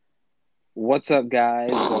What's up,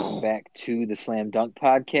 guys? Welcome back to the Slam Dunk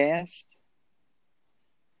Podcast.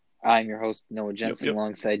 I'm your host, Noah Yep, Jensen, yep.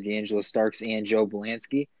 alongside D'Angelo Starks and Joe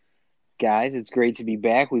Belansky. Guys, it's great to be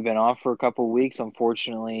back. We've been off for a couple of weeks.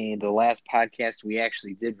 Unfortunately, the last podcast we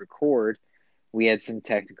actually did record, we had some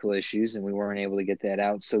technical issues and we weren't able to get that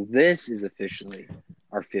out. So this is officially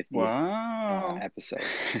our 50th Wow. episode.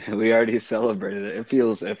 We already celebrated it.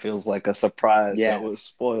 It feels like a surprise that was Yes,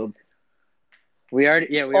 spoiled. we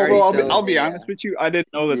already Although I'll be celebrated. Yeah, honest with you, I didn't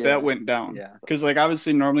know that yeah, went down yeah. because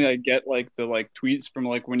obviously normally I get the tweets from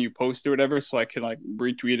when you post or whatever, so I can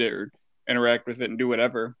retweet it or interact with it and do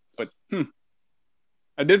whatever. But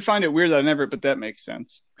I did find it weird that I never. But that makes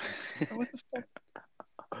sense. What the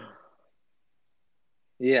fuck?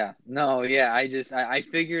 Yeah, no, yeah. I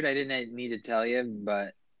figured I didn't need to tell you,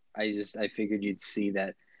 but I figured you'd see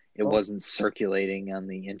that it wasn't circulating on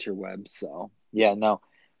the interwebs. So yeah, no,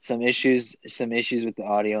 some issues with the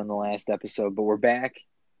audio in the last episode, but we're back.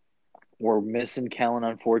 We're missing Kellen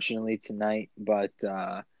unfortunately tonight, but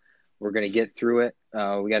we're gonna get through it.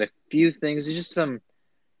 We got a few things, there's just some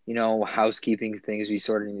housekeeping things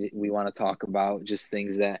we want to talk about, just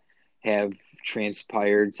things that have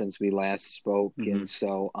transpired since we last spoke. Hmm. And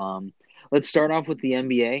so let's start off with the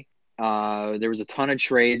NBA. There was a ton of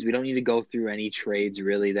trades. We don't need to go through any trades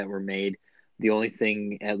really that were made. The only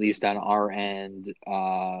thing, at least on our end,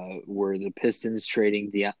 were the Pistons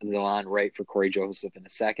trading DeLon Wright for Corey Joseph in a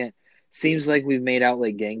second. Seems like we've made out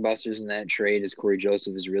like gangbusters in that trade, as Corey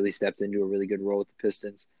Joseph has really stepped into a really good role with the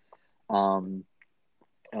Pistons. Um,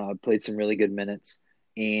 played some really good minutes.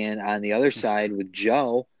 And on the other side with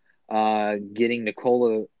Joe, getting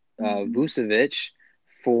Nikola Vucevic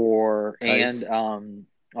for Tice.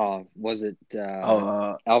 was it Oh,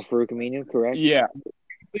 uh, Al Farouk Aminu, correct? Yeah,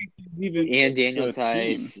 I think he's even And Daniel the team.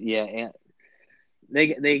 Tice, yeah, and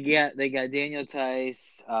they got Daniel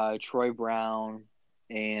Tice, Troy Brown,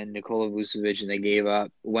 and Nikola Vucevic, and they gave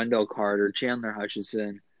up Wendell Carter, Chandler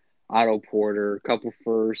Hutchison, Otto Porter, a couple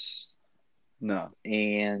firsts, no.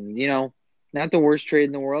 and not the worst trade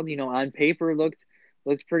in the world. On paper looked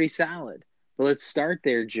pretty solid. But let's start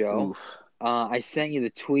there, Joe. Oof. I sent you the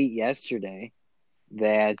tweet yesterday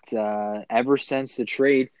that ever since the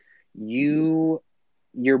trade, you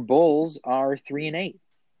your Bulls are 3-8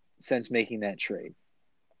 since making that trade.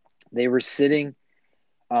 They were sitting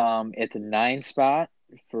at the 9 spot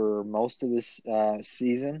for most of this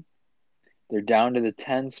season. They're down to the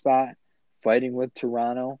 10 spot, fighting with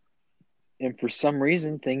Toronto, and for some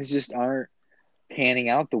reason, things just aren't panning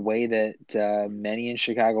out the way that many in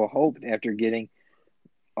Chicago hoped after getting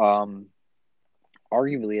um,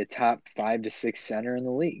 arguably a top 5 to 6 center in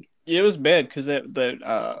the league. Yeah, it was bad because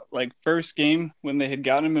that first game when they had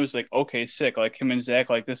gotten him, it was like, okay, sick. Like him and Zach,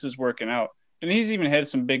 like this is working out. And he's even had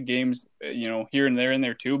some big games, here and there in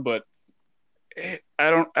there too. But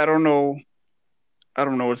I don't know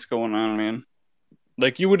what's going on, man.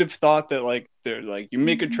 Like you would have thought that they're like you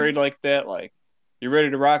make a trade like that, like you're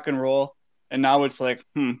ready to rock and roll, and now it's like,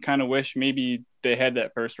 kind of wish maybe they had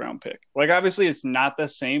that first round pick. Like obviously it's not the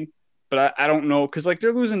same, but I don't know because like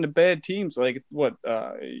they're losing to bad teams. Like what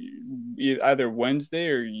either Wednesday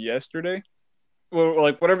or yesterday, well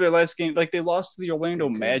like whatever their last game, like they lost to the They Orlando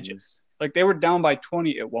did Magic. lose. Like they were down by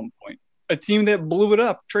 20 at one point. A team that blew it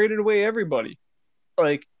up, traded away everybody.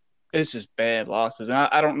 Like it's just bad losses, and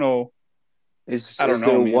I don't know. I don't Is there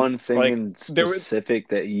know, man. one thing Like in there were specific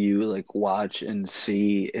that you like watch and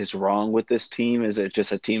see is wrong with this team? Is it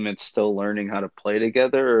just a team that's still learning how to play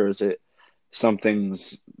together, or is it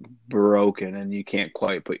something's broken and you can't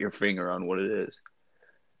quite put your finger on what it is?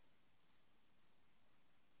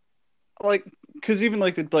 like because even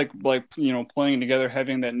playing together,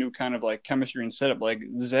 having that new kind of like chemistry and setup, like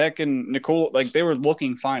Zach and Nicole, like they were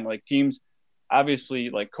looking fine. Like teams, obviously,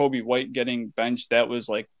 like Kobe White getting benched, that was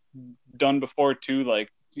like done before too. Like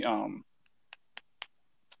um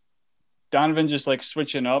Donovan just like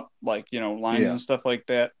switching up, like lines Yeah. and stuff like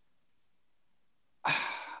that.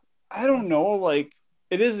 I don't know, like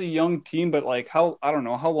it is a young team, but like how I don't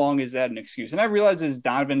know how long is that an excuse? And I realize it's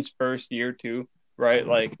Donovan's first year too, right?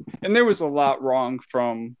 Like, and there was a lot wrong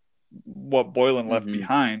from what Boylan left Hmm.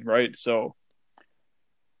 behind, right? So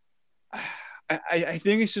I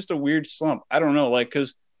think it's just a weird slump. I don't know, like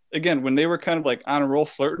because again, when they were kind of like on a roll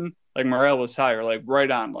flirting, like morale was higher, like right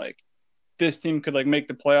on, like this team could like make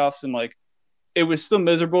the playoffs and like it was still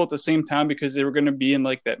miserable at the same time because they were going to be in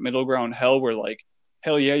like that middle ground hell where like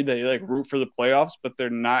hell yeah they like root for the playoffs but they're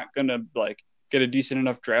not going to like get a decent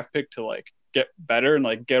enough draft pick to like get better and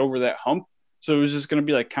like get over that hump, so it was just going to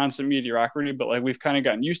be like constant mediocrity, but like we've kind of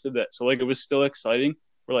gotten used to that, so like it was still exciting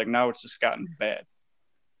where like now it's just gotten bad.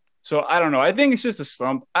 So I don't know, I think it's just a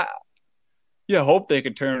slump. hope they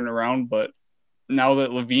could turn it around. But now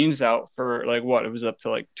that Levine's out for like what, it was up to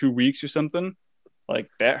like 2 weeks or something, like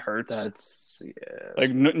that hurts. That's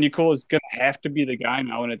Like Nicole is gonna have to be the guy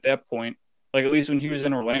now, and at that point, like at least when he was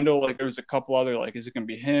in Orlando, like there was a couple other like, is it gonna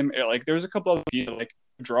be him? Like there was a couple other people like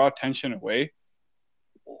draw attention away.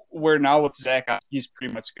 Where now with Zach, he's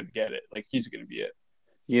pretty much gonna get it. Like he's gonna be it.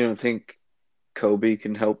 You don't think Kobe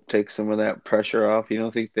can help take some of that pressure off? You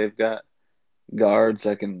don't think they've got guards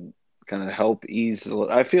that can kind of help ease?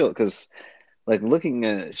 I feel it because, like, looking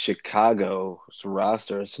at Chicago's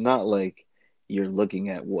roster, it's not like you're looking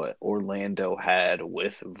at what Orlando had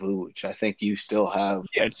with Vooch. I think you still have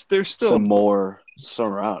There's still some more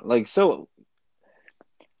surround. Like, so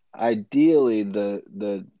ideally,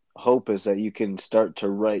 the hope is that you can start to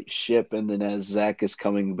right ship, and then as Zach is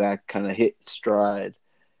coming back, kind of hit stride,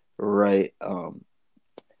 right? So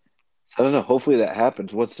I don't know. Hopefully that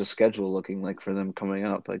happens. What's the schedule looking like for them coming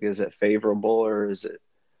up? Like, is it favorable or is it?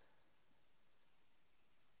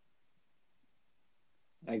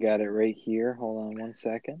 I got it right here. Hold on one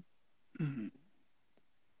second. Mm-hmm.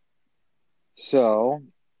 So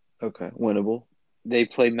Okay, winnable. they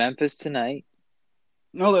play Memphis tonight.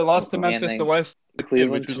 No, they lost to And Memphis they- the West,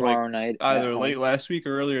 Cleveland which was tomorrow like night. either at late home. last week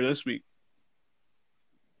or earlier this week.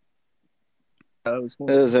 That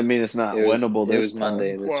doesn't mean it's not It was, winnable it this was time.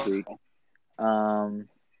 Monday this week.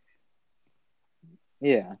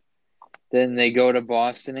 Yeah. Then they go to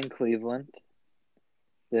Boston and Cleveland.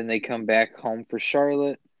 Then they come back home for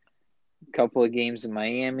Charlotte. A couple of games in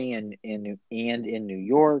Miami and in New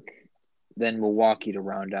York. Then Milwaukee to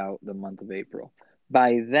round out the month of April.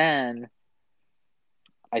 By then,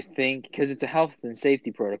 I think because it's a health and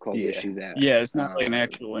safety protocols issue that Yeah, it's not like an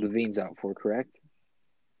actual win. Levine's out for, correct?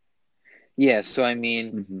 Yeah, so I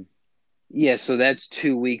mean, Mm-hmm. yeah, so that's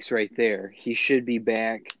 2 weeks right there. He should be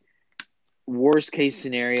back. Worst case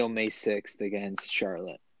scenario, May 6th against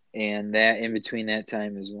Charlotte. And that in between that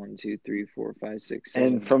time is 1, 2, 3, 4, 5, 6, 7.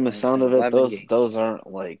 And from the 9, sound 10, of it, 11 games. those aren't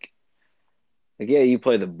like yeah, you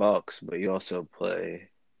play the Bucks, but you also play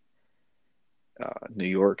New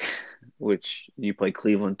York, which you play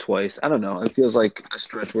Cleveland twice. I don't know. It feels like a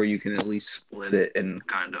stretch where you can at least split it and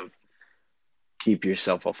kind of keep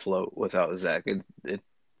yourself afloat without Zach.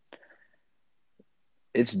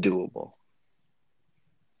 It's doable.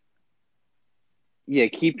 Yeah,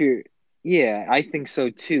 yeah, I think so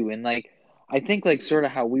too. And like I think like sort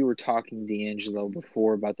of how we were talking, D'Angelo,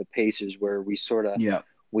 before about the Pacers, where we sort of Yeah.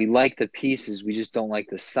 we like the pieces, we just don't like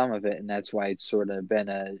the sum of it, and that's why it's sort of been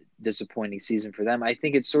a disappointing season for them. I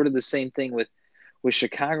think it's sort of the same thing with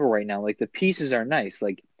Chicago right now. Like the pieces are nice.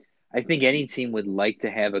 Like I think any team would like to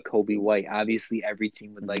have a Kobe White. Obviously, every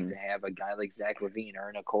team would like to have a guy like Zach LaVine or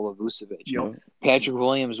Nikola Vucevic. Yep. Patrick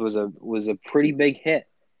Williams was a pretty big hit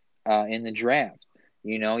in the draft.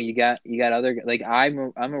 You know, you got other like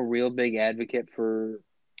I'm a real big advocate for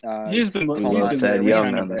He's been We Tomas love been Thad there. Young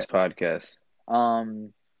Kind of on this podcast.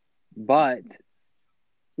 But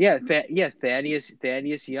yeah,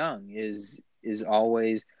 Thaddeus Young is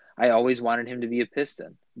always, I always wanted him to be a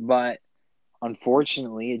Piston, but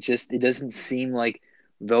unfortunately it doesn't seem like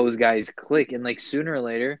those guys click, and like sooner or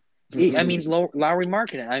later, I mean Lauri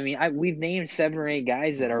Markkanen. I mean we've named 7 or 8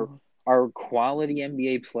 guys that are quality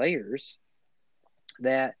NBA players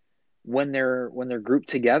that when they're grouped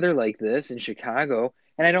together like this in Chicago,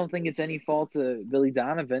 and I don't think it's any fault of Billy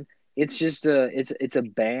Donovan. It's just it's a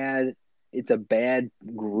bad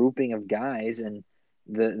grouping of guys, and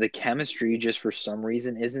the chemistry just for some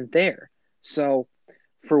reason isn't there. So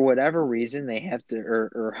for whatever reason they have to,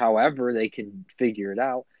 or however they can figure it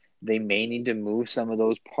out, they may need to move some of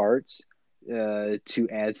those parts to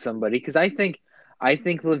add somebody, because I think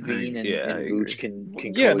LaVine and Vooch can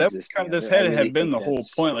yeah, that was coexist kind of this together. had I have been the think whole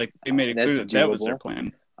point. Like they made it clear that's that was their doable.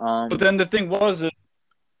 plan. But then the thing was,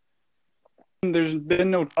 there's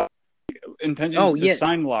been no intentions to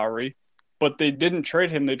sign Lowry, but they didn't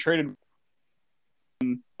trade him. They traded.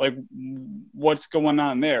 Like, what's going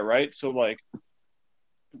on there, right? So like,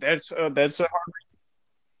 that's a hard.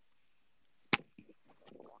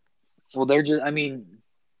 Well, they're just. I mean,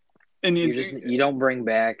 And you don't bring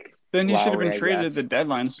back. Then he should have been Lowry, traded at the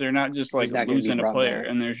deadline, so they're not just like He's not losing gonna be a player. Brunner.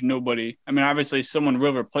 And there's nobody. I mean, obviously someone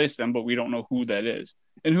will replace them, but we don't know who that is.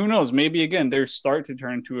 And who knows? Maybe again, they start to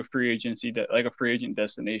turn into a free agency, like a free agent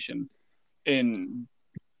destination.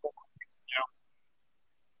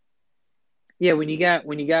 Yeah, when you got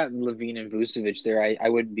LaVine and Vucevic there, I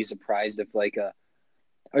wouldn't be surprised if like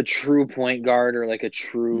a true point guard or like a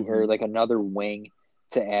true or like another wing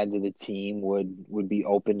to add to the team would be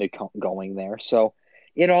open to going there. So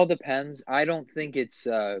it all depends. I don't think it's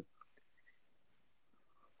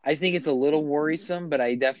I think it's a little worrisome, but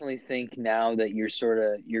I definitely think now that you're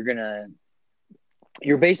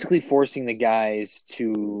basically forcing the guys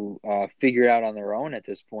to figure it out on their own at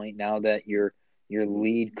this point. Now that your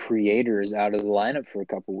lead creator is out of the lineup for a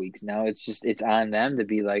couple weeks, now it's on them to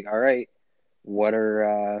be like, all right, what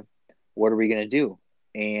are what are we gonna do?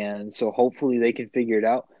 And so hopefully they can figure it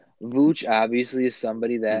out. Vooch obviously is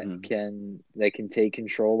somebody Mm-hmm. that can take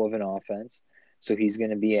control of an offense, so he's going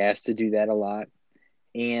to be asked to do that a lot.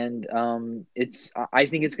 And I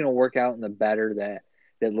think it's going to work out in the better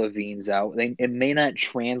that Levine's out. It may not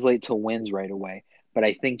translate to wins right away, but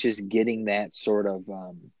I think just getting that sort of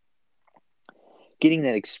getting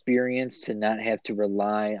that experience to not have to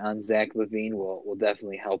rely on Zach Levine will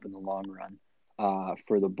definitely help in the long run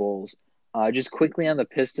for the Bulls. Just quickly on the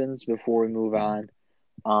Pistons before we move on,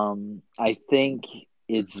 I think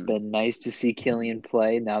it's Mm-hmm. been nice to see Killian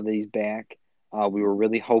play now that he's back. We were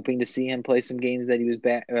really hoping to see him play some games that he was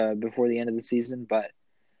back before the end of the season, but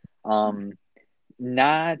um,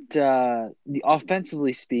 not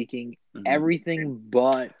offensively speaking, Mm-hmm. everything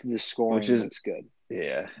but the Which scoring is, looks good,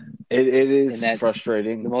 yeah, it and is that's the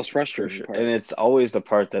frustrating most for frustrating sure, and part. it's always the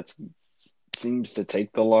part that seems to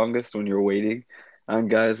take the longest when you're waiting on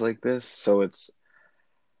guys like this. So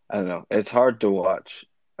I don't know, it's hard to watch.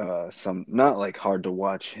 Some not like hard to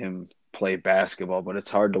watch him play basketball, but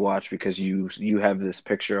it's hard to watch because you have this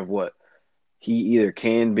picture of what he either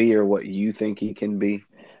can be or what you think he can be,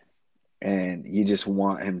 and you just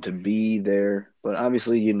want him to be there. But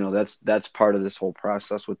obviously, that's part of this whole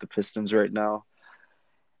process with the Pistons right now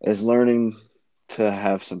is learning to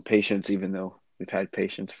have some patience, even though we've had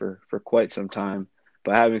patience for quite some time.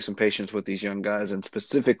 But having some patience with these young guys, and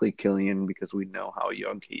specifically Killian, because we know how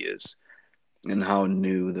young he is and how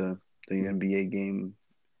new the NBA game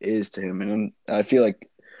is to him. And I feel like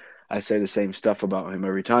I say the same stuff about him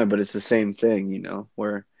every time, but it's the same thing,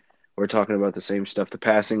 where we're talking about the same stuff. The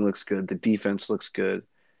passing looks good, the defense looks good,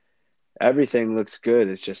 everything looks good.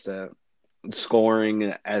 It's just that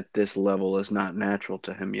scoring at this level is not natural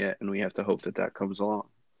to him yet, and we have to hope that that comes along.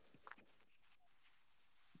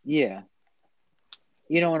 Yeah,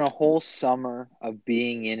 in a whole summer of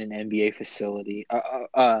being in an NBA facility,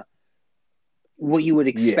 what you would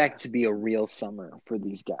Yeah, expect to be a real summer for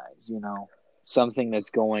these guys, something that's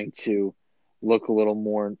going to look a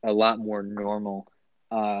lot more normal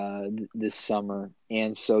this summer.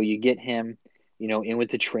 And so you get him, in with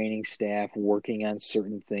the training staff, working on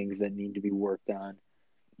certain things that need to be worked on,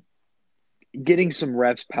 getting some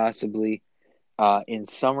reps possibly in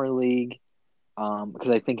summer league. Because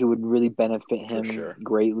I think it would really benefit for him sure.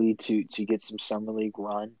 greatly to get some summer league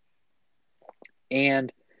run,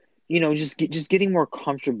 and just getting more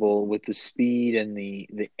comfortable with the speed and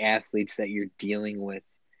the athletes that you're dealing with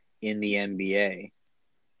in the NBA.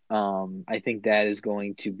 I think that is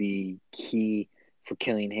going to be key for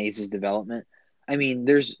Killian Hayes' development. I mean,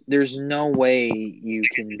 there's no way you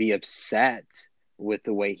can be upset with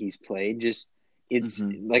the way he's played. Just it's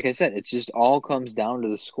Hmm. like I said, it's just all comes down to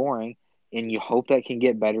the scoring, and you hope that can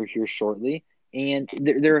get better here shortly. And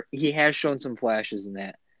there he has shown some flashes in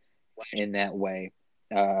that way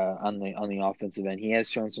on the offensive end. He has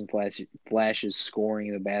shown some flashes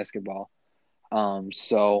scoring the basketball.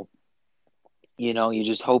 So you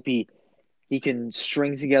just hope he can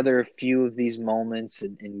string together a few of these moments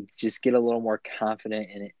and just get a little more confident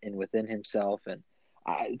in it and within himself, and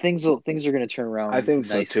things are going to turn I around think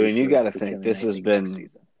so too. nicely And you got to for think Killian, this I has think, next been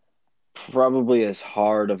season. probably as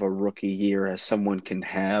hard of a rookie year as someone can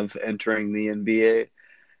have entering the NBA.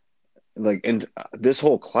 Like, and this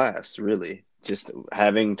whole class, really, just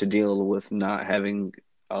having to deal with not having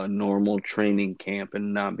a normal training camp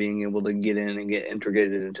and not being able to get in and get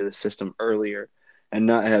integrated into the system earlier and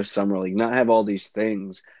not have summer league, not have all these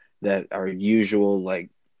things that are usual, like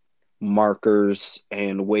markers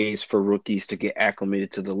and ways for rookies to get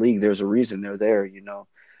acclimated to the league. There's a reason they're there.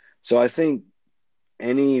 So I think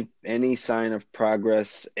any sign of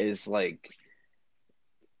progress is like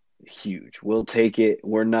huge. We'll take it.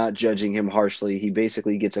 We're not judging him harshly. He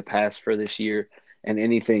basically gets a pass for this year, and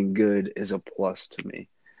anything good is a plus to me,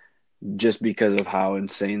 just because of how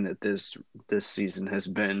insane that this season has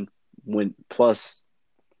been. When plus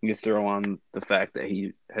you throw on the fact that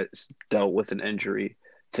he has dealt with an injury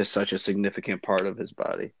to such a significant part of his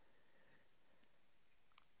body.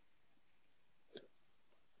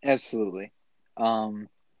 Absolutely. Um,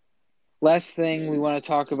 Last thing we want to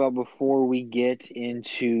talk about before we get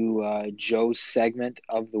into Joe's segment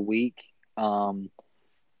of the week. The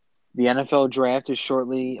NFL draft is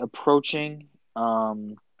shortly approaching.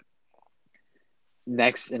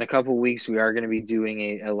 Next, in a couple of weeks, we are going to be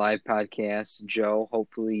doing a live podcast. Joe,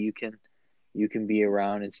 hopefully you can you can be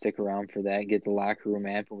around and stick around for that. Get the locker room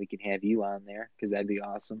app, and we can have you on there because that'd be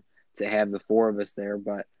awesome to have the four of us there.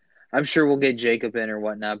 But I'm sure we'll get Jacob in or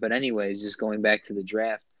whatnot. But anyways, just going back to the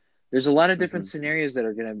draft, there's a lot of different scenarios that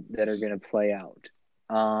are gonna play out.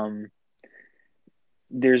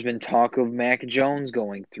 There's been talk of Mac Jones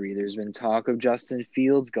going 3. There's been talk of Justin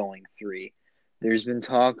Fields going 3. There's been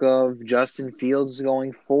talk of Justin Fields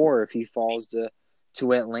going 4 if he falls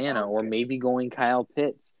to Atlanta, or maybe going Kyle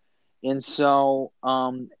Pitts. And so,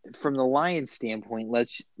 from the Lions standpoint,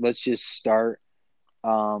 let's just start.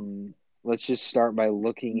 Let's just start by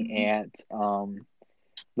looking at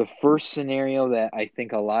the first scenario that I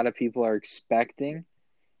think a lot of people are expecting.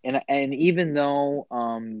 And even though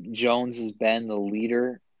Jones has been the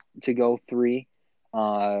leader to go 3,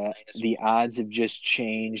 the odds have just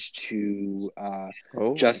changed to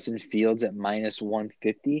Justin Fields at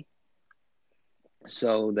 -150.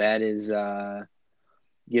 So that is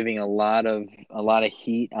giving a lot of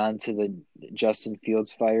heat onto the Justin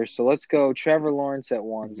Fields fire. So let's go Trevor Lawrence at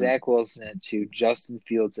 1, Zach Wilson at 2, Justin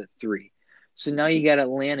Fields at 3. So now you got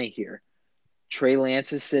Atlanta here. Trey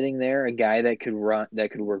Lance is sitting there, a guy that could work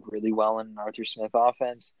really well in an Arthur Smith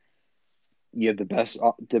offense. You have the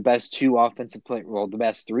best 2 offensive players, well, the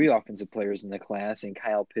best 3 offensive players in the class, and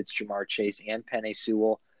Kyle Pitts, Jamar Chase, and Penei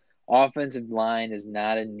Sewell. Offensive line is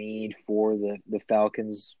not a need for the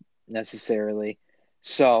Falcons necessarily.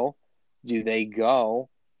 So, do they go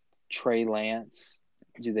Trey Lance?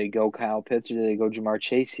 Do they go Kyle Pitts, or do they go Jamar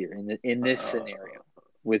Chase here in this scenario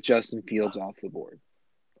with Justin Fields off the board?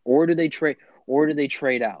 Or do they trade? Or do they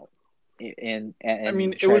trade out and I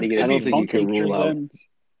mean, try to get? I don't think you can rule out.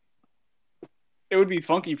 It would be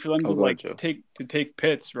funky for them to take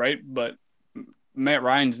Pitts, right? But Matt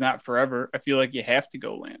Ryan's not forever. I feel like you have to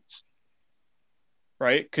go Lance,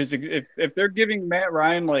 right? Because if they're giving Matt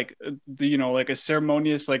Ryan like a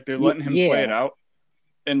ceremonious, like they're letting him play it out,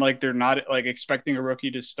 and like they're not like expecting a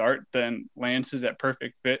rookie to start, then Lance is that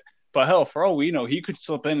perfect fit. But hell, for all we know, he could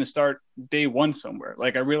slip in and start day 1 somewhere.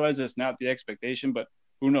 Like, I realize it's not the expectation, but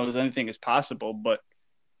who knows? Anything is possible. But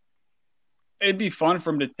it'd be fun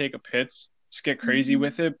for him to take a Pitts, just get crazy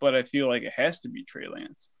with it. But I feel like it has to be Trey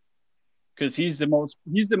Lance because he's the most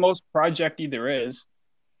projecty there is.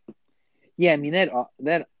 Yeah, I mean that.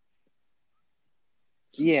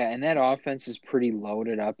 Yeah, and that offense is pretty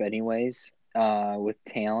loaded up, anyways, with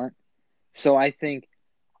talent. So I think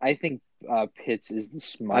Pitts is the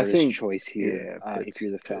smartest choice here if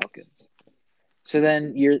you're the Falcons. So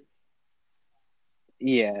then and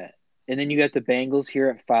then you got the Bengals here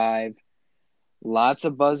at 5. Lots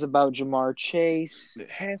of buzz about Jamar Chase.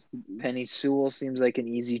 It has to be. Penei Sewell seems like an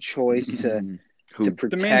easy choice to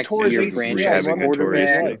protect your franchise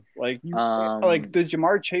quarterback. Like the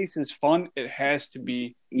Jamar Chase is fun. It has to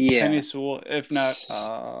be Penei Sewell. If not,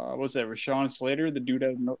 what's that? Rashawn Slater, the dude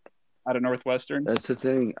out of Northwestern. That's the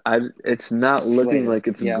thing. It's not looking like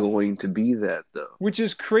it's going to be that though, which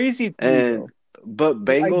is crazy. But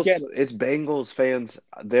Bengals, it's Bengals fans.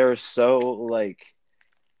 They're so like,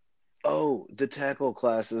 oh, the tackle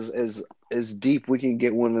class is deep. We can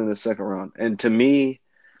get one in the second round. And to me,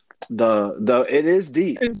 it is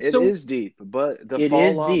deep. It is deep. But it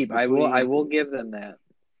is deep. I will give them that.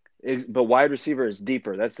 But wide receiver is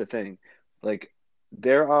deeper. That's the thing. Like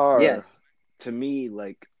there are to me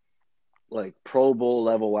like Pro Bowl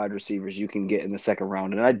level wide receivers you can get in the second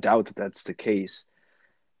round, and I doubt that that's the case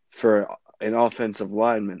for an offensive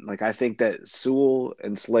lineman. Like I think that Sewell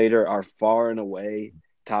and Slater are far and away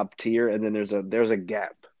top tier, and then there's a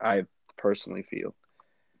gap. I personally feel,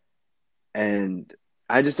 and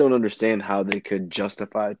I just don't understand how they could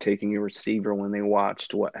justify taking a receiver when they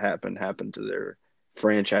watched what happened to their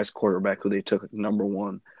franchise quarterback, who they took number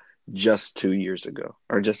 1 just 2 years ago,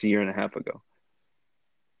 or just a year and a half ago.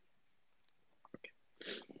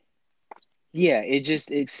 Yeah,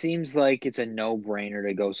 it seems like it's a no-brainer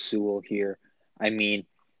to go Sewell here. I mean,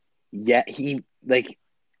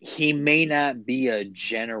 he may not be a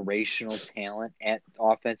generational talent at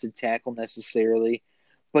offensive tackle necessarily,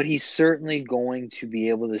 but he's certainly going to be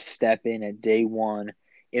able to step in at day 1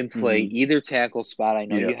 and play either tackle spot. I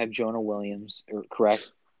know you have Jonah Williams,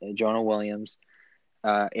 Jonah Williams,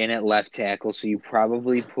 in at left tackle, so you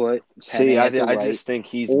probably put I just think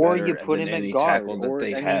he's better you put him at any guard, tackle that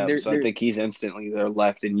they have. I think he's instantly their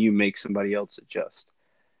left, and you make somebody else adjust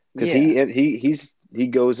because he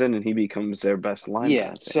goes in and he becomes their best lineman.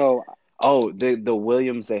 Yeah. So the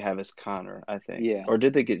Williams they have is Connor, I think. Yeah. Or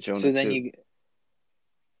did they get Jonah? So then too?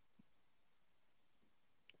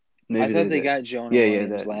 I thought they got Jonah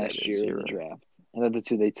Williams last year in the draft. I thought that's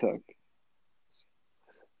who they took.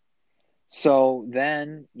 So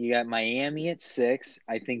then you got Miami at 6.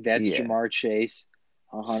 I think that's Yeah. Jamar Chase,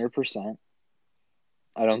 100%.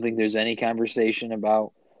 I don't think there's any conversation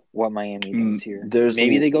about what Miami does here. There's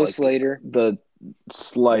Maybe they go like Slater, the but I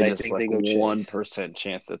slightest think like they go Chase. 1%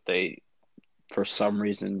 chance that they, for some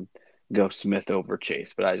reason, go Smith over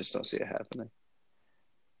Chase, but I just don't see it happening.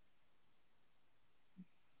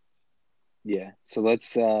 Yeah. So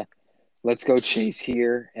let's go Chase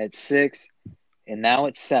here at 6, and now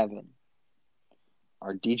at 7.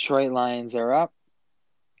 Our Detroit Lions are up.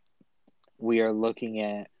 We are looking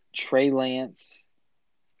at Trey Lance,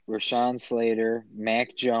 Rashawn Slater,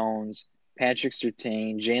 Mac Jones, Patrick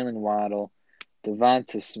Surtain, Jalen Waddle,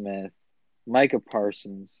 Devonta Smith, Micah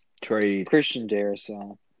Parsons, Trade. Christian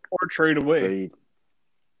Darrisaw. Or trade away. Trade.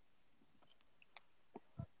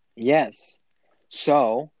 Yes.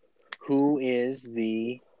 So, who is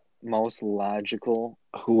the most logical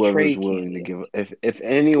Whoever's trade willing to candidate? give, if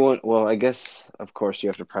anyone, well, I guess of course you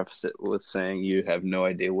have to preface it with saying you have no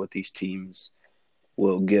idea what these teams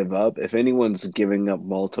will give up. If anyone's giving up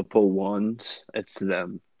multiple ones, it's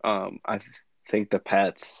them. Think the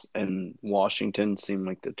Pats and Washington seem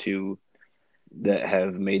like the two that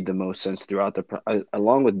have made the most sense throughout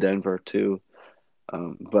along with Denver too.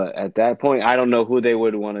 But at that point, I don't know who they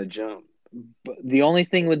would want to jump. But the only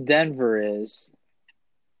thing with Denver is,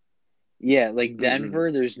 yeah, like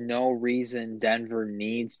Denver, there's no reason Denver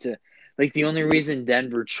needs to. Like the only reason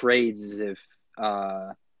Denver trades is if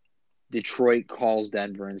Detroit calls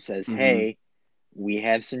Denver and says, "Hey, we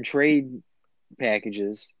have some trade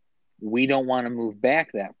packages. We don't want to move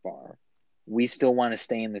back that far. We still want to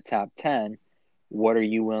stay in the top 10. What are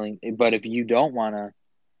you willing? But if you don't want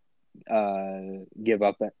to give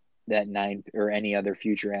up that 9 or any other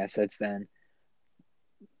future assets, then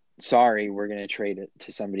sorry, we're going to trade it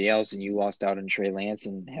to somebody else, and you lost out on Trey Lance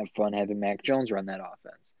and have fun having Mac Jones run that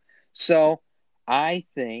offense." So I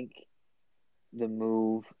think the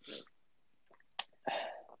move.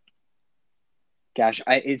 Gosh,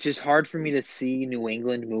 it's just hard for me to see New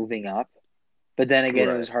England moving up. But then again,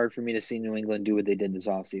 it was hard for me to see New England do what they did this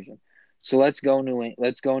offseason. So let's go New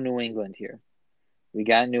England here. We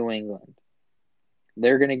got New England.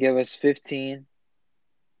 They're going to give us 15.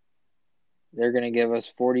 They're going to give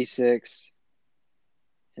us 46.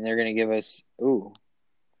 And they're going to give us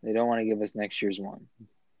they don't want to give us next year's one.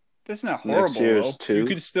 That's not horrible, Next year's though. 2. You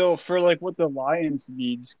could still, for like what the Lions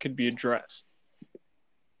needs, could be addressed.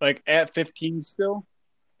 Like at 15 still?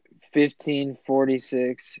 15,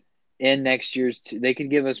 46, and next year's 2. They could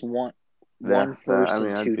give us one first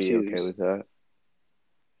and I'd 2 be twos. okay with that.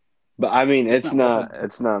 But I mean, it's not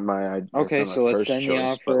my idea. Okay, so let's send the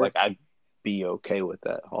offer. But like, I'd be okay with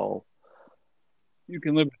that haul. You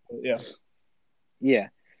can live with it, yeah. Yeah.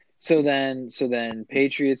 So then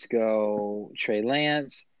Patriots go Trey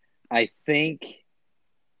Lance. I think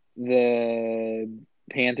the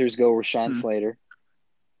Panthers go Rashawn Slater.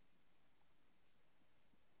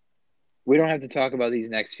 We don't have to talk about these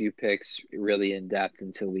next few picks really in depth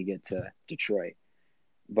until we get to Detroit.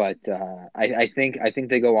 But I think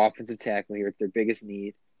they go offensive tackle here. It's their biggest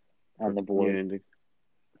need on the board. Yeah,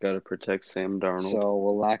 got to protect Sam Darnold. So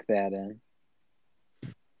we'll lock that in.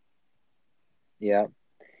 Yep.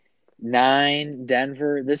 9,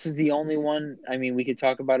 Denver. This is the only one. I mean, we could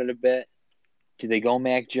talk about it a bit. Do they go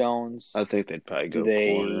Mac Jones? I think they'd probably go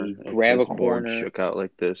corner. Do they grab a corner? Shook out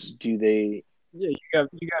like this. Do they? Yeah,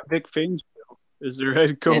 you got Vic Fangio as their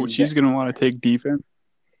head coach. He's going to want to take defense.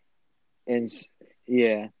 And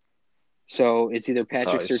yeah, so it's either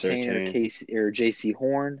Patrick Surtain or J.C.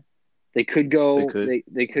 Horn. They could go.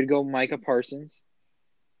 They could go Micah Parsons.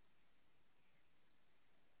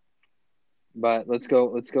 But let's go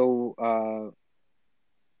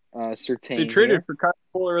Surtain. They traded for Kyle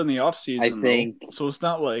Fuller in the offseason, I think. So it's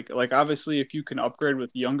not like obviously if you can upgrade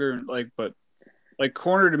with younger, but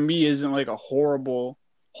corner to me isn't like a horrible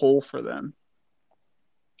hole for them.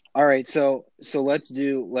 All right, so let's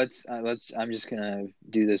I'm just gonna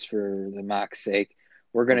do this for the mock's sake.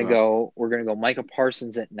 We're gonna go Micah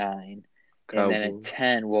Parsons at 9, and then at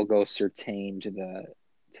 10 we'll go Surtain to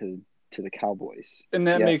the Cowboys. And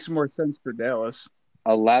that makes more sense for Dallas.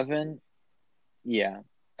 11,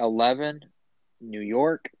 11, New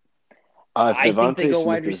York. If Devontae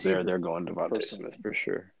Smith is there, they're going Devontae Smith for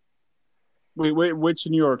sure. Wait, which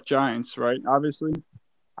New York Giants, right? Obviously.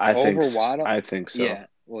 Waddle? I think so. Yeah,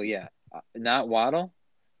 well, yeah. Not Waddle?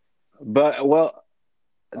 But,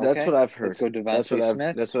 that's what I've heard. Let's go Devontae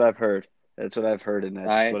Smith. That's what I've heard. That's what I've heard, and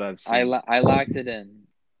that's what I've seen. I locked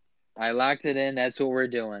it in. That's what we're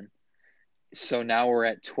doing. So now we're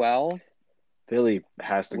at 12. Philly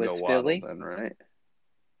has to go Waddle then, right?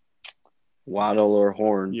 Waddle or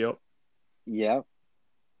Horn. Yep. Yep.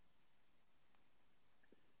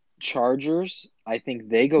 Chargers, I think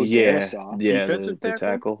they go Yeah, Darisaw yeah, Defensive the tackle?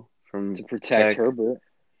 tackle from to protect Tech. Herbert.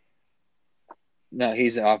 No,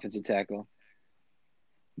 he's an offensive tackle.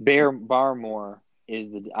 Bear Barmore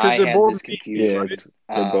is the. Because I they're had both this DBs, Yeah, confusion right?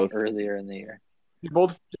 they're both. earlier in the year. They're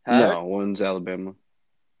both. Huh? No, one's Alabama.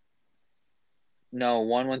 No,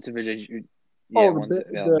 one went to Virginia. Yeah, Oh, one's the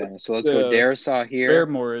Alabama. So let's go the Darisaw here.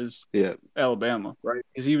 Barrymore is Yeah, Alabama, right?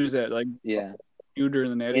 Because he was at like Yeah, you during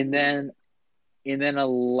the Natty. and then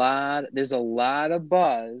there's a lot of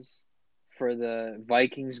buzz for the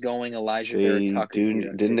Vikings going Elijah Vera they Tucker do.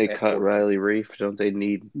 here Didn't they at cut quarterback. Riley Reef? Don't they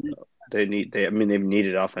need? They need. They. I mean, they've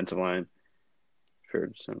needed offensive line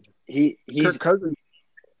for some. He's Kirk Cousins.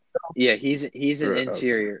 yeah, he's an Okay.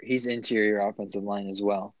 interior offensive line as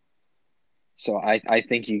well. So I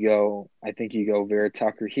think you go Vera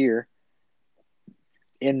Tucker here.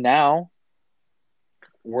 And now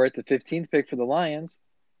we're at the 15th pick for the Lions.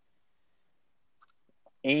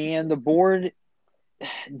 And the board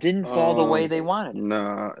didn't fall the way they wanted.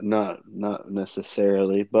 No, not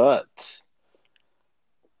necessarily, but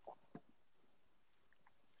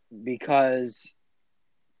Because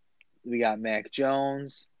we got Mac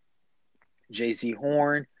Jones, J.C.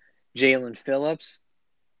 Horn, Jalen Phillips,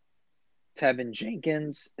 Tevin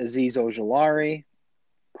Jenkins, Aziz Ojolari,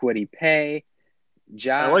 Kwity Paye,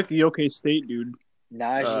 I like the OK State dude.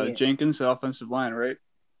 Najee. Jenkins, the offensive line, right?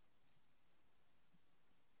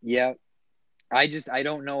 Yep. I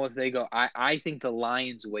don't know if they go. I think the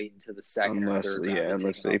Lions wait until the second or third round to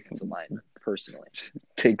unless take they an offensive lineman, personally.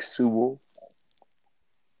 take Sewell.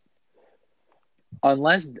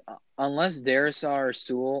 Unless Darisaw or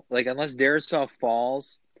Sewell, unless Darisaw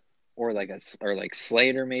falls, or like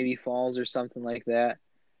Slater maybe falls or something like that.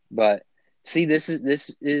 But see, this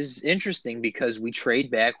is interesting because we trade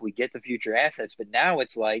back, we get the future assets, but now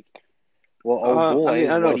it's like, well, oh boy, I mean,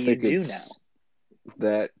 I what don't do you think do it's now?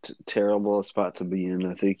 that terrible a spot to be in.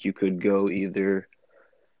 I think you could go either.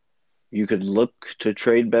 You could look to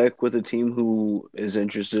trade back with a team who is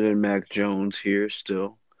interested in Mac Jones here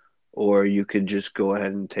still, or you could just go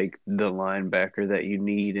ahead and take the linebacker that you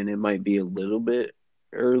need, and it might be a little bit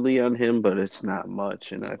early on him, but it's not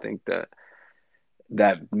much, and I think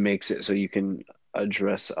that makes it so you can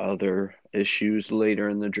address other issues later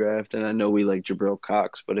in the draft. And I know we like Jabril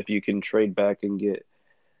Cox, but if you can trade back and get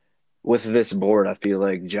with this board, I feel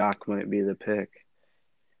like Jock might be the pick.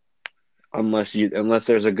 Unless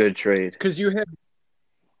there's a good trade. Because you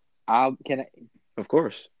have. Of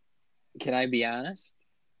course. Can I be honest?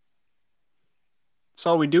 That's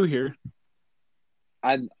all we do here.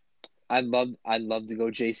 I'd love to go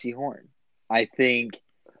J.C. Horn. I think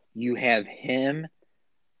you have him,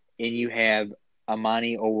 and you have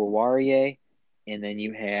Amani Oruwariye, and then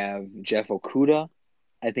you have Jeff Okudah.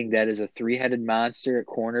 I think that is a three-headed monster at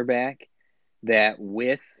cornerback that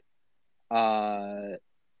with Motor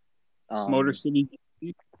City.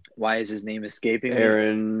 why is his name escaping me?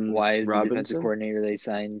 Aaron Why is Robinson? the defensive coordinator they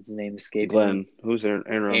signed his name escaping Glenn. me? Who's Aaron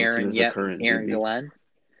Robinson is the current Aaron DB. Glenn.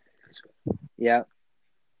 Yep.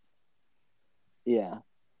 Yeah.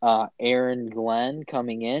 Aaron Glenn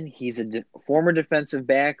coming in. He's a former defensive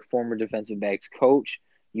back, former defensive backs coach.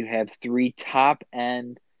 You have three top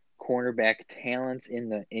end cornerback talents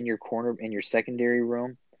in your secondary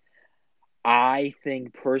room. I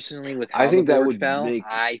think personally, with how the board fell,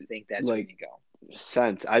 I think that's where you go.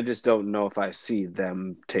 Sense. I just don't know if I see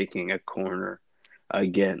them taking a corner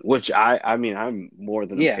again, which I mean I'm more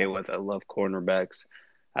than okay with. I love cornerbacks.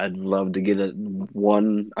 I'd love to get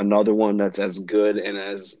another one that's as good and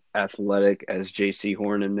as athletic as J.C.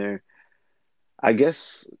 Horn in there. I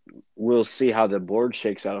guess we'll see how the board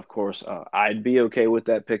shakes out. Of course, I'd be okay with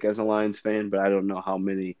that pick as a Lions fan, but I don't know how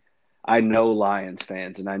many. I know Lions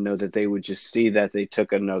fans, and I know that they would just see that they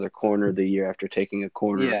took another corner the year after taking a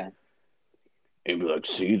corner. Yeah. And be like,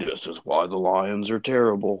 see, this is why the Lions are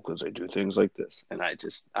terrible, because they do things like this. And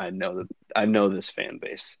I know this fan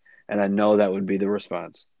base, and I know that would be the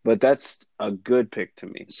response. But that's a good pick to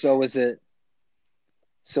me. So is it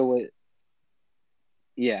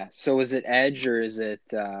edge or is it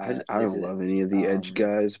I don't love any of the edge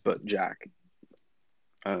guys, but Jock.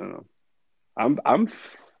 I don't know.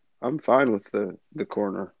 I'm fine with the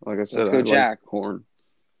corner. Like I said, Let's go Jack. Like Horn.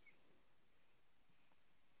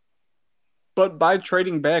 But by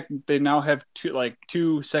trading back, they now have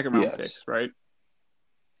two second round picks, right?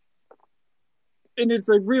 And it's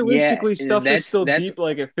like realistically stuff is still deep.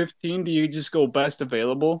 Like at 15, do you just go best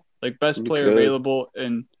available, like best player available,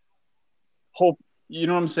 and hope? You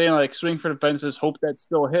know what I'm saying? Like swing for the fences, hope that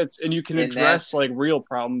still hits, and you can address like real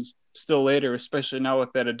problems still later, especially now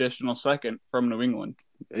with that additional second from New England.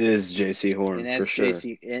 It is J.C. Horn and for that's sure.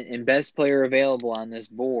 JC and best player available on this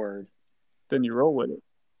board. Then you roll with it.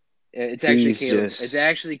 It's actually He's Caleb. just It's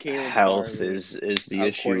actually Caleb health Farley, is the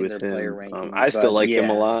issue according to with their player him. rankings. I still but like him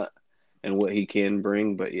a yeah, lot and what he can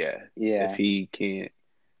bring, but yeah, yeah, if he can't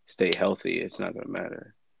stay healthy, it's not going to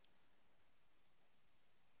matter.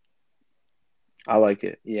 I like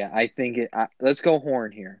it. yeah. I think it. Let's go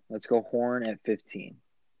Horn here. Let's go Horn at 15.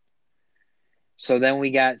 So then we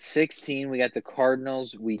got 16. We got the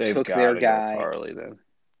Cardinals. We They've took got their to go guy. Farley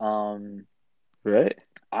then, Right? right?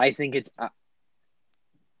 I think it's.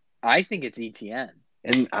 I think it's ETN.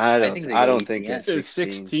 And I think don't. they I go don't think ETN. it's It's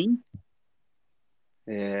 16. 16.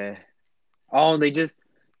 Yeah, Oh, they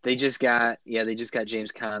just got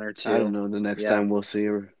James Conner too. I don't know. The next Yeah. time we'll see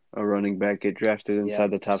a running back get drafted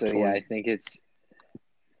inside the top 20. Yeah, I think it's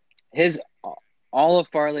his. All of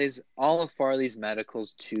Farley's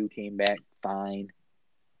medicals too came back fine.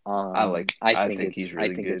 I think he's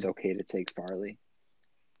really I think it's good. okay to take Farley.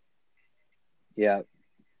 Yeah.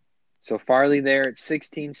 So Farley there at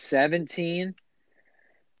 16, 17.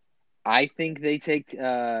 I think they take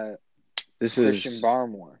This Christian is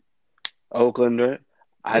Barmore. Oakland, right?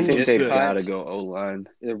 I Ooh, think just they've cut got to go O-line.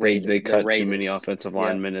 The They cut too many Raiders. offensive Yeah.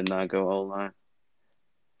 linemen and not go O-line.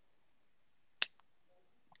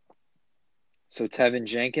 So Tevin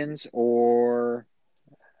Jenkins or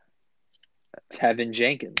Landon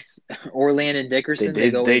Dickerson. They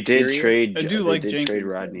did interior. trade. I do They like did Jenkins, trade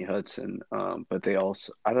Rodney Hudson, but they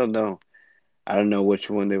also I don't know which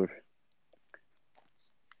one they would.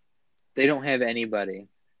 They don't have anybody,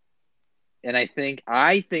 and I think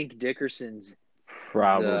Dickerson's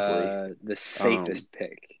Probably the safest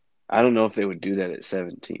pick. I don't know if they would do that at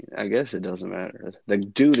 17. I guess it doesn't matter. The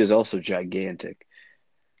dude is also gigantic.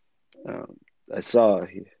 I saw.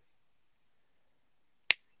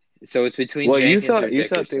 So it's between. Well, Jenkins or you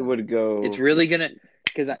thought they Dickerson. would go. It's really gonna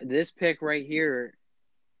because this pick right here.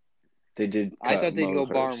 They did. I thought they'd go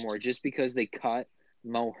Hurst. Barmore just because they cut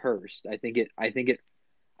Mo Hurst. I think it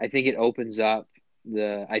opens up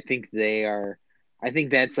the. I think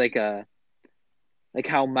that's like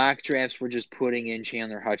how mock drafts were just putting in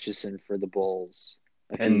Chandler Hutchison for the Bulls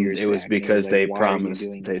a few years it was back, because like, they why promised are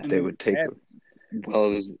you doing that that? they would take. Well,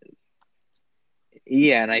 it was.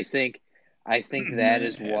 Yeah, and I think that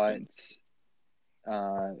is what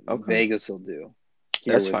Vegas will do.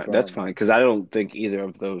 That's fine. That's fine because I don't think either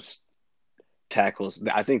of those tackles.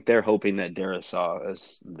 I think they're hoping that Darisaw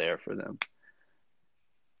is there for them.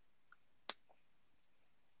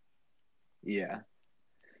 Yeah.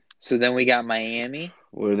 So then we got Miami.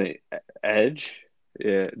 Were they edge?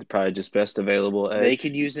 Yeah, probably just best available edge. They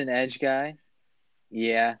could use an edge guy.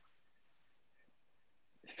 Yeah.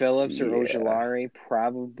 Phillips or Ojulari,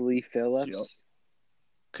 probably Phillips.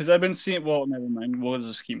 Because I've been seeing. Well, never mind. We'll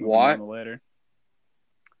just keep moving on the ladder.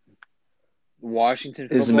 Washington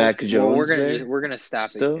is Mac Jones. Well, we're gonna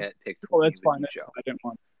stop at pick 20. Oh, that's fine. Joe. I didn't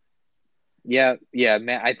want. Yeah.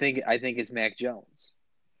 I think it's Mac Jones.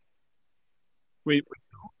 Wait.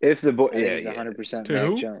 If the boy, it's 100% Mac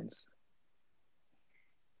who? Jones.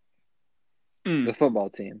 The football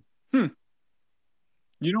team. You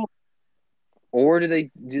know. Or do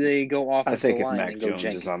they go off? I think if line Mac and go Jones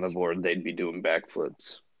Jenkins? is on the board, they'd be doing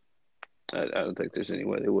backflips. I don't think there's any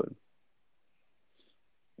way they would.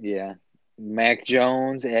 Yeah. Mac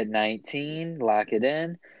Jones at 19, lock it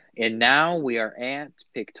in. And now we are at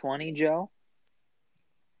pick 20, Joe.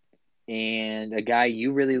 And a guy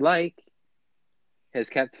you really like has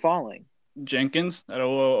kept falling. Jenkins at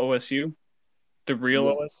OSU. The real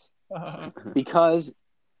OS. Because,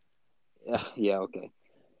 yeah, okay.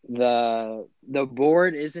 The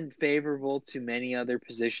board isn't favorable to many other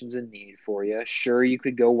positions in need for you. Sure, you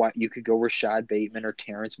could go Rashad Bateman or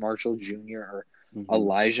Terrence Marshall Jr. or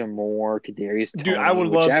Elijah Moore, Kadarius Toney. Dude, I would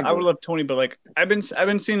love Tony, but like I've been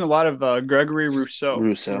seeing a lot of Gregory Rousseau.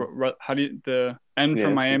 How do you the end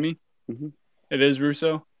from Miami? Mm-hmm. It is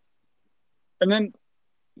Rousseau. And then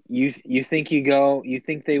you think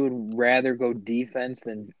they would rather go defense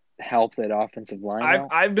than help that offensive line?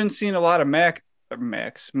 I've been seeing a lot of mocks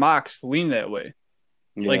lean that way,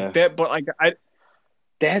 like that. But like I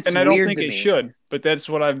don't think it should. But that's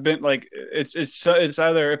what I've been like. It's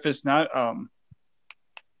either if it's not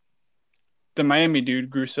the Miami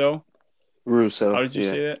dude Rousseau. How did you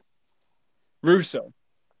say that? Rousseau.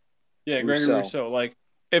 Yeah, Gregory Rousseau. Like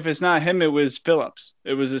if it's not him, it was Phillips.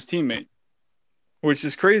 It was his teammate, which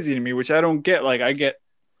is crazy to me. Which I don't get. Like I get,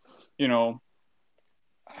 It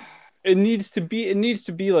needs to be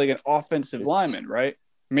like an offensive lineman, right?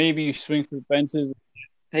 Maybe you swing for the fences.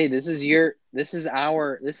 Hey, this is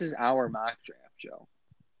our mock draft, Joe.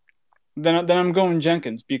 Then I'm going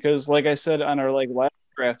Jenkins because, like I said on our last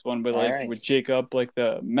draft one, but All like right. with Jacob, like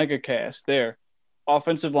the mega cast there,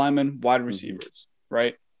 offensive linemen, wide receivers,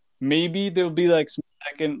 right? Maybe there'll be like some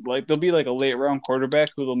second, like there'll be like a late round quarterback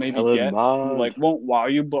who they'll maybe Kellen get who Mond. like won't wow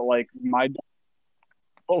you, but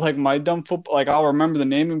my dumb football, like I'll remember the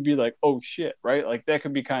name and be like, oh shit, right? Like that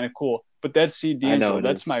could be kind of cool. But that's C. I know D'Angelo. it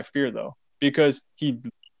That's is. my fear though, because it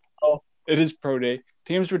is pro day.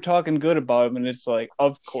 Teams were talking good about him, and it's like,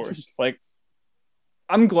 of course, like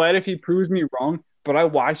I'm glad if he proves me wrong. But I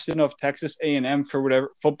watched enough Texas A&M for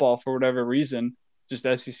whatever reason, just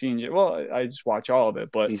SEC and well, I just watch all of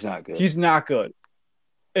it, but He's not good. he's not good.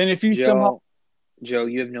 And if you somehow Joe,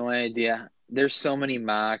 you have no idea. There's so many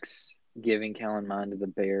mocks giving Kellen Mond to the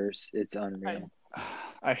Bears. It's unreal.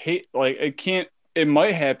 I hate like it can't. It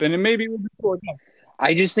might happen, and maybe it will be cool again.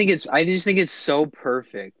 I just think it's so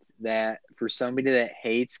perfect that for somebody that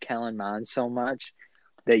hates Kellen Mond so much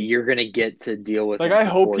that you're gonna get to deal with Like him I for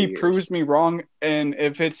hope 4 he years. proves me wrong, and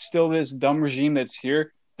if it's still this dumb regime that's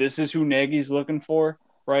here, this is who Nagy's looking for,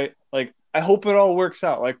 right? Like I hope it all works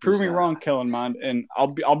out. Like prove me wrong, Kellen Mond, and I'll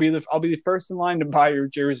be the first in line to buy your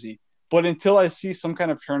jersey. But until I see some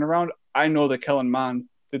kind of turnaround, I know that Kellen Mond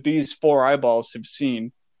that these four eyeballs have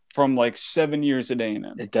seen from like 7 years at A&M.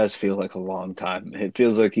 It does feel like a long time. It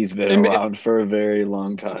feels like he's been And- around for a very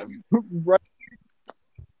long time. Right.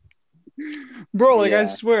 Bro, like I Yeah.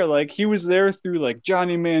 swear, like he was there through like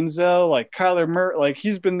Johnny Manziel, like Kyler Murray, like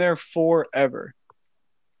he's been there forever.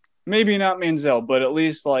 Maybe not Manziel, but at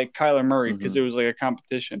least like Kyler Murray because it was like a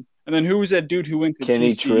competition. And then who was that dude who went to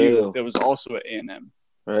Kenny TCU Trill. that was also at A&M?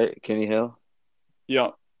 Right? Kenny Hill?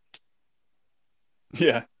 Yeah.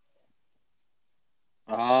 Yeah.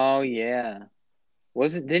 Oh yeah.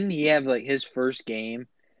 Didn't he have like his first game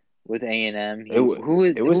with A&M? It was Who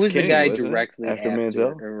was the Kenny, guy wasn't it? directly After after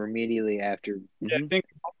Manziel? or immediately after? Yeah, I think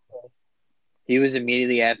He was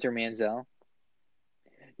immediately after Manziel.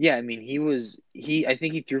 Yeah, I mean I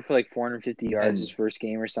think he threw for like 450 yards And- his first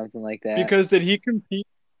game or something like that. because did he compete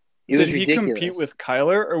it was did he ridiculous. compete with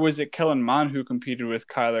Kyler, or was it Kellen Mond who competed with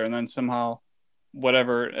Kyler and then somehow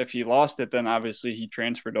whatever, if he lost it, then obviously he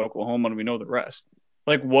transferred to Oklahoma and we know the rest.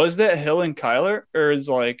 Like, was that Hill and Kyler, or is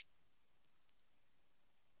like,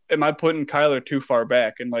 am I putting Kyler too far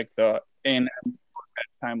back in like the A&M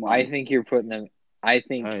timeline? I think you're putting him. I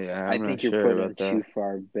think Oh, yeah, I I'm think not you're sure putting him about that. too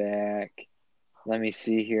far back. Let me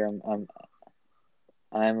see here.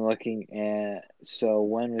 I'm looking at. So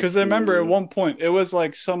when was Because I remember at he- one point it was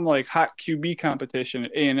like some like hot QB competition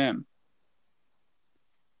at A&M.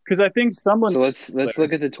 Because I think someone So let's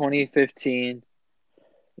look at the 2015.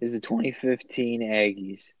 Is the 2015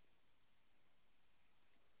 Aggies?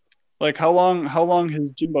 like how long has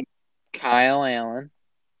Jimbo? Kyle Allen.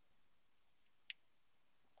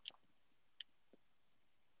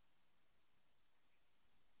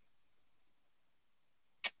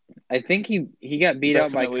 I think he got beat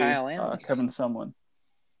out by Definitely, Kyle Allen. Kevin Sumlin.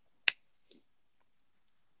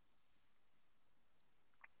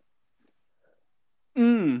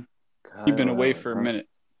 You've been away for a minute.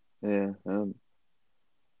 Yeah. I don't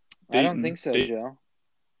Dayton. think so, Dayton.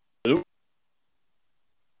 Joe.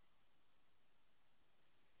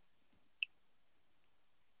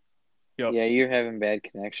 Yep. Yeah, you're having bad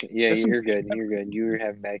connection. Yeah, That's you're some- good. You're good. You were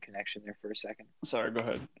having bad connection there for a second. Sorry, go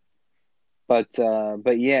ahead.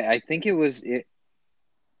 But yeah, I think it was it.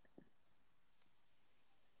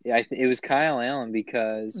 Yeah, it was Kyle Allen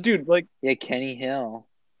because Dude, like, Kenny Hill.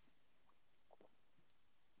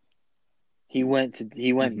 He went to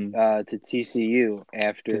TCU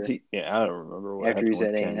after. I don't remember what After he happened was with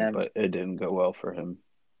at Kenny, A&M. but it didn't go well for him.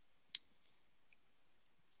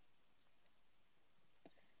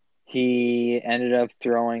 He ended up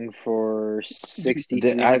throwing for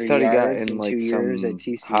 6,300 I thought he got yards in in like 2 years at some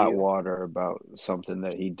TCU. hot water about something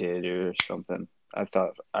that he did or something.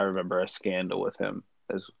 I remember a scandal with him.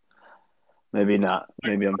 As maybe not.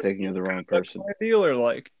 Maybe I'm thinking of the wrong person. deal or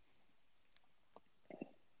like,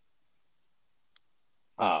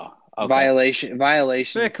 Oh, okay. Violation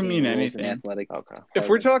That of can team mean rules and anything. athletic. Okay. If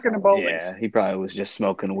we're talking about like, Yeah, he probably was just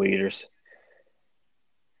smoking weed or.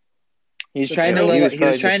 He's trying to He live. was He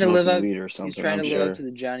probably was trying just to live smoking up. weed or He's something, trying I'm to sure. live up to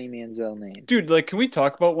the Johnny Manziel name. dude, like, can we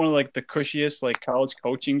talk about one of like the cushiest like college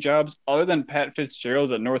coaching jobs other than Pat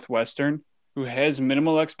Fitzgerald at Northwestern, who has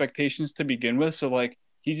minimal expectations to begin with, so like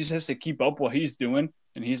he just has to keep up what he's doing,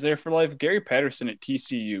 and he's there for life. Gary Patterson at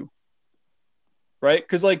TCU, right?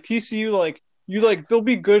 Because like TCU, like you like they'll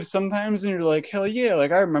be good sometimes, and you're like, hell yeah,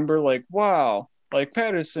 like I remember like wow, like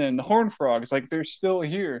Patterson, the Horned Frogs, like they're still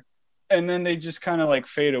here, and then they just kind of like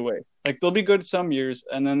fade away. Like they'll be good some years,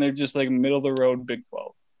 and then they're just like middle of the road Big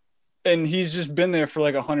 12. And he's just been there for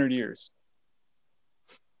like 100 years.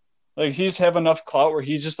 Like he's have enough clout where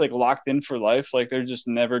he's just like locked in for life. Like they're just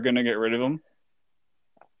never gonna get rid of him.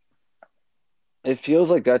 It feels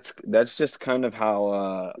like that's just kind of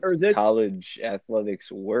how Or is it? college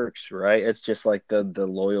athletics works, right? It's just like the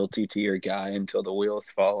loyalty to your guy until the wheels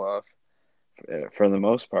fall off, for the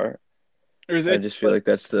most part. Or is I it just feel like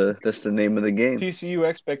that's the name of the game. TCU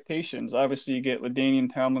expectations? Obviously, you get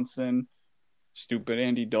LaDainian Tomlinson, stupid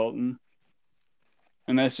Andy Dalton,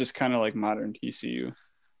 and that's just kind of like modern TCU.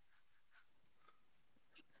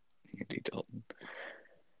 Andy Dalton.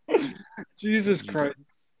 Jesus Christ!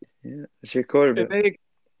 Yeah, that's your quarterback.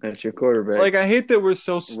 That's your quarterback. Like I hate that we're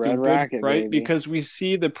so Red stupid, Rocket, right? baby. Because we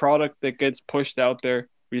see the product that gets pushed out there.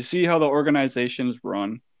 We see how the organizations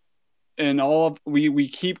run, and we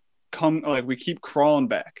keep we keep crawling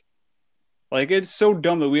back. Like it's so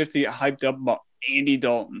dumb that we have to get hyped up about Andy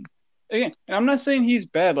Dalton. Again, and I'm not saying he's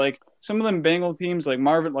bad. Like some of them Bengal teams, like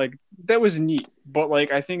Marvin, like that was neat. But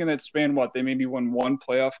like I think in that span, they maybe won one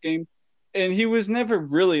playoff game, and he was never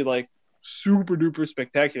really like super duper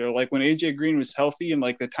spectacular. Like when AJ Green was healthy and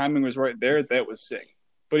like the timing was right there, that was sick.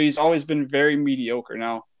 But he's always been very mediocre.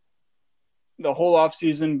 Now the whole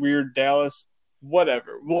offseason, weird Dallas,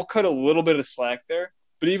 whatever. We'll cut a little bit of slack there.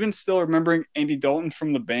 But even still, remembering Andy Dalton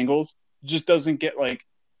from the Bengals just doesn't get like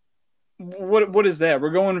what is that?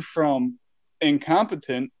 We're going from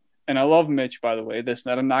incompetent, and I love Mitch, by the way. That's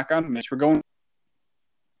not a knock on Mitch. We're going.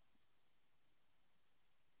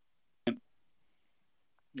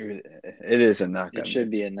 It is a knock. It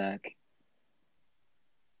should be a knock.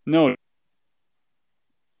 No,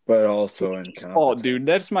 but also his incompetent. fault, dude.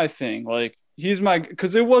 That's my thing. Like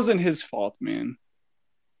because it wasn't his fault, man.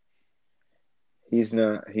 He's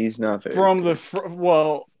not very from good.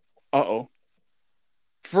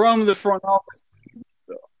 From the front office,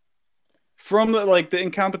 from the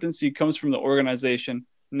incompetency comes from the organization,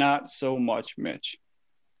 not so much Mitch.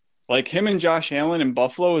 Like him and Josh Allen in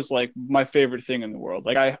Buffalo is like my favorite thing in the world.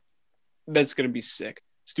 Like that's gonna be sick.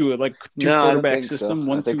 Let's do it like quarterback system.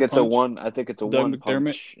 So. I think it's a one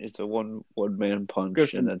punch. It's a one man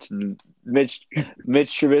punch, and that's Mitch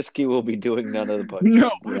Trubisky will be doing none of the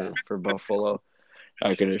punches for Buffalo.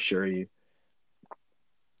 I can assure you.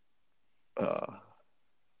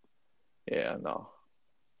 Yeah, no.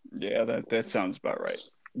 Yeah, that sounds about right.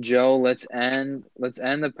 Joe, let's end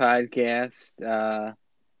the podcast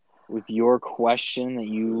with your question that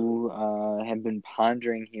you have been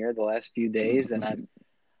pondering here the last few days, and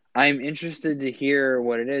I'm interested to hear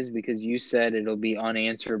what it is because you said it'll be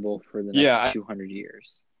unanswerable for the next 200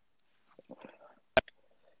 years.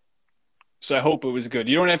 So I hope it was good.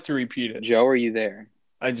 You don't have to repeat it. Joe, are you there?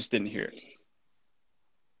 I just didn't hear it.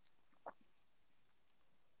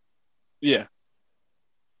 Yeah.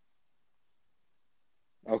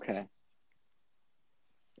 Okay.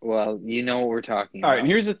 Well, you know what we're talking about. All right, and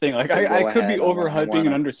here's the thing. Like, so I could be overhyping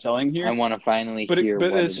and underselling here. I want to finally hear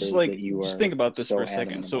what it's just like, that you are just think about this so for a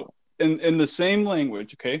second. So in the same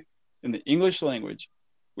language, okay, in the English language,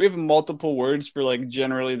 we have multiple words for, like,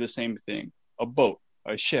 generally the same thing. A boat,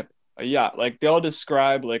 a ship, a yacht. Like, they all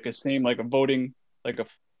describe, like, a same, like, a boating, like a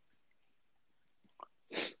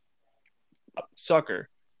sucker,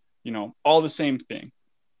 you know, all the same thing.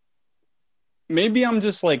 Maybe I'm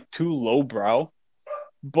just, like, too lowbrow.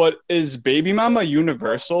 But is baby mama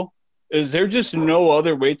universal? Is there just no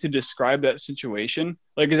other way to describe that situation?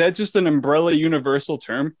 Like, is that just an umbrella universal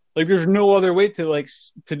term? Like, there's no other way to, like,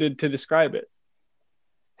 to describe it.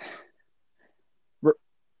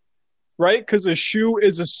 Right? Because a shoe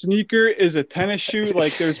is a sneaker, is a tennis shoe.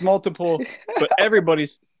 Like, there's multiple, but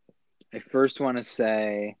everybody's. I first want to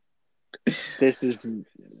say this is.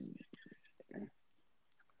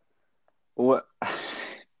 What?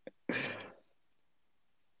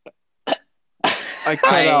 I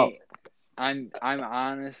cut out. I'm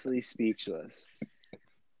honestly speechless.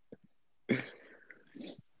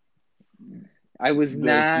 I was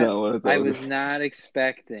not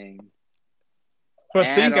expecting.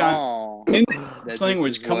 But think on English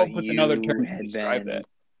language, come up with another term to describe that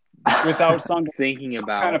without sounding thinking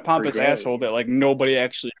about kind of pompous asshole that like nobody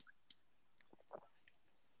actually.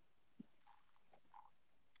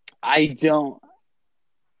 I don't.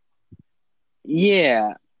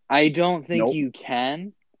 Yeah. I don't think you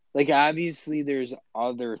can. Like, obviously, there's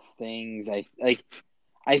other things. I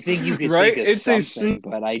think you could think of something,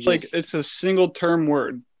 but I just like it's a single term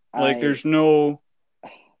word. Like, there's no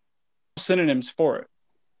synonyms for it.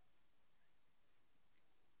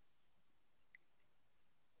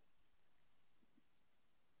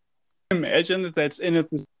 Imagine that's in it.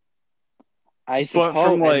 I suppose, but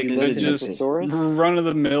from like the just run of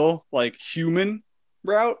the mill like human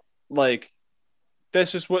route, like.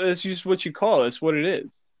 That's just what you call it. That's what it is.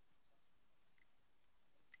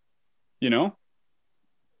 You know,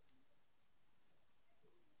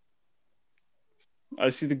 I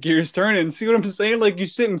see the gears turning. See what I'm saying? Like you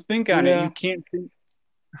sit and think on it, you Yeah. can't think.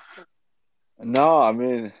 No, I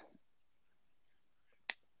mean,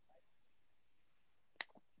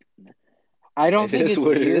 I don't it think is it's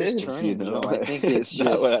what it gears is, you turning, know. Joe. I think it's It's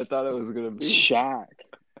not what I just thought it was gonna be. shock.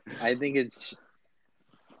 I think it's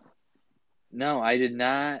no. I did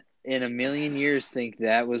not in a million years think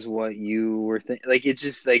that was what you were thinking. Like it's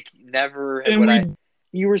just like never And what we I.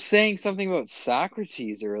 You were saying something about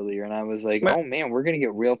Socrates earlier, and I was like, "Oh man, we're gonna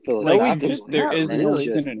get real like philosophical there here." Not And is then no it's really.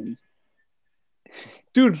 just, synonyms,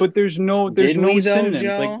 dude. But there's did no we though,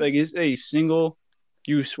 synonyms. Like Joe? it's a single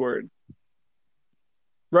use word,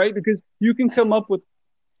 right? Because you can come up with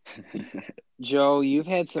Joe, you've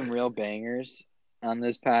had some real bangers on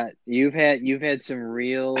this pot. You've had some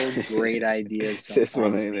real great ideas This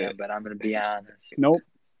one sometimes, ain't man. it. But I'm gonna be honest. nope.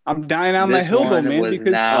 I'm dying on my This hill though, one man. was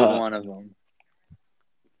Because not Uh, one of them.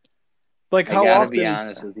 like I how gotta be often?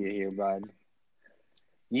 honest with you here, bud.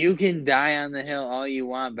 You can die on the hill all you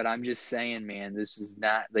want, but I'm just saying, man, this is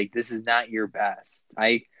not your best.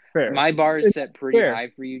 Fair, My bar is it's set pretty fair. high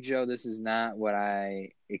for you, Joe. This is not what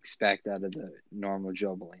I expect out of the normal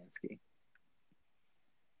Joe Belansky.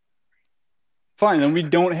 Fine, then we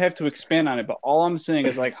don't have to expand on it. But all I'm saying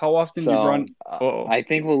is like, how often do you So run? Oh, I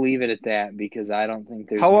think we'll leave it at that because I don't think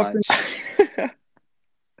there's how often? much.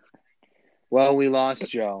 Well, we lost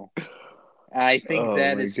Joe. I think oh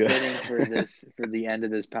that my is fitting for god. the end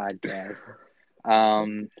of this podcast.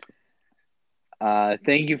 Um,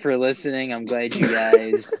 thank you for listening. I'm glad you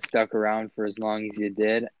guys stuck around for as long as you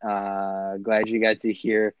did. Glad you got to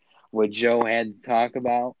hear what Joe had to talk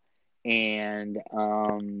about. And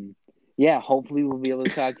yeah, hopefully we'll be able to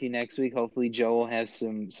talk to you next week. Hopefully Joe will have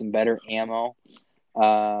some better ammo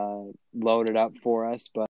loaded up for us. But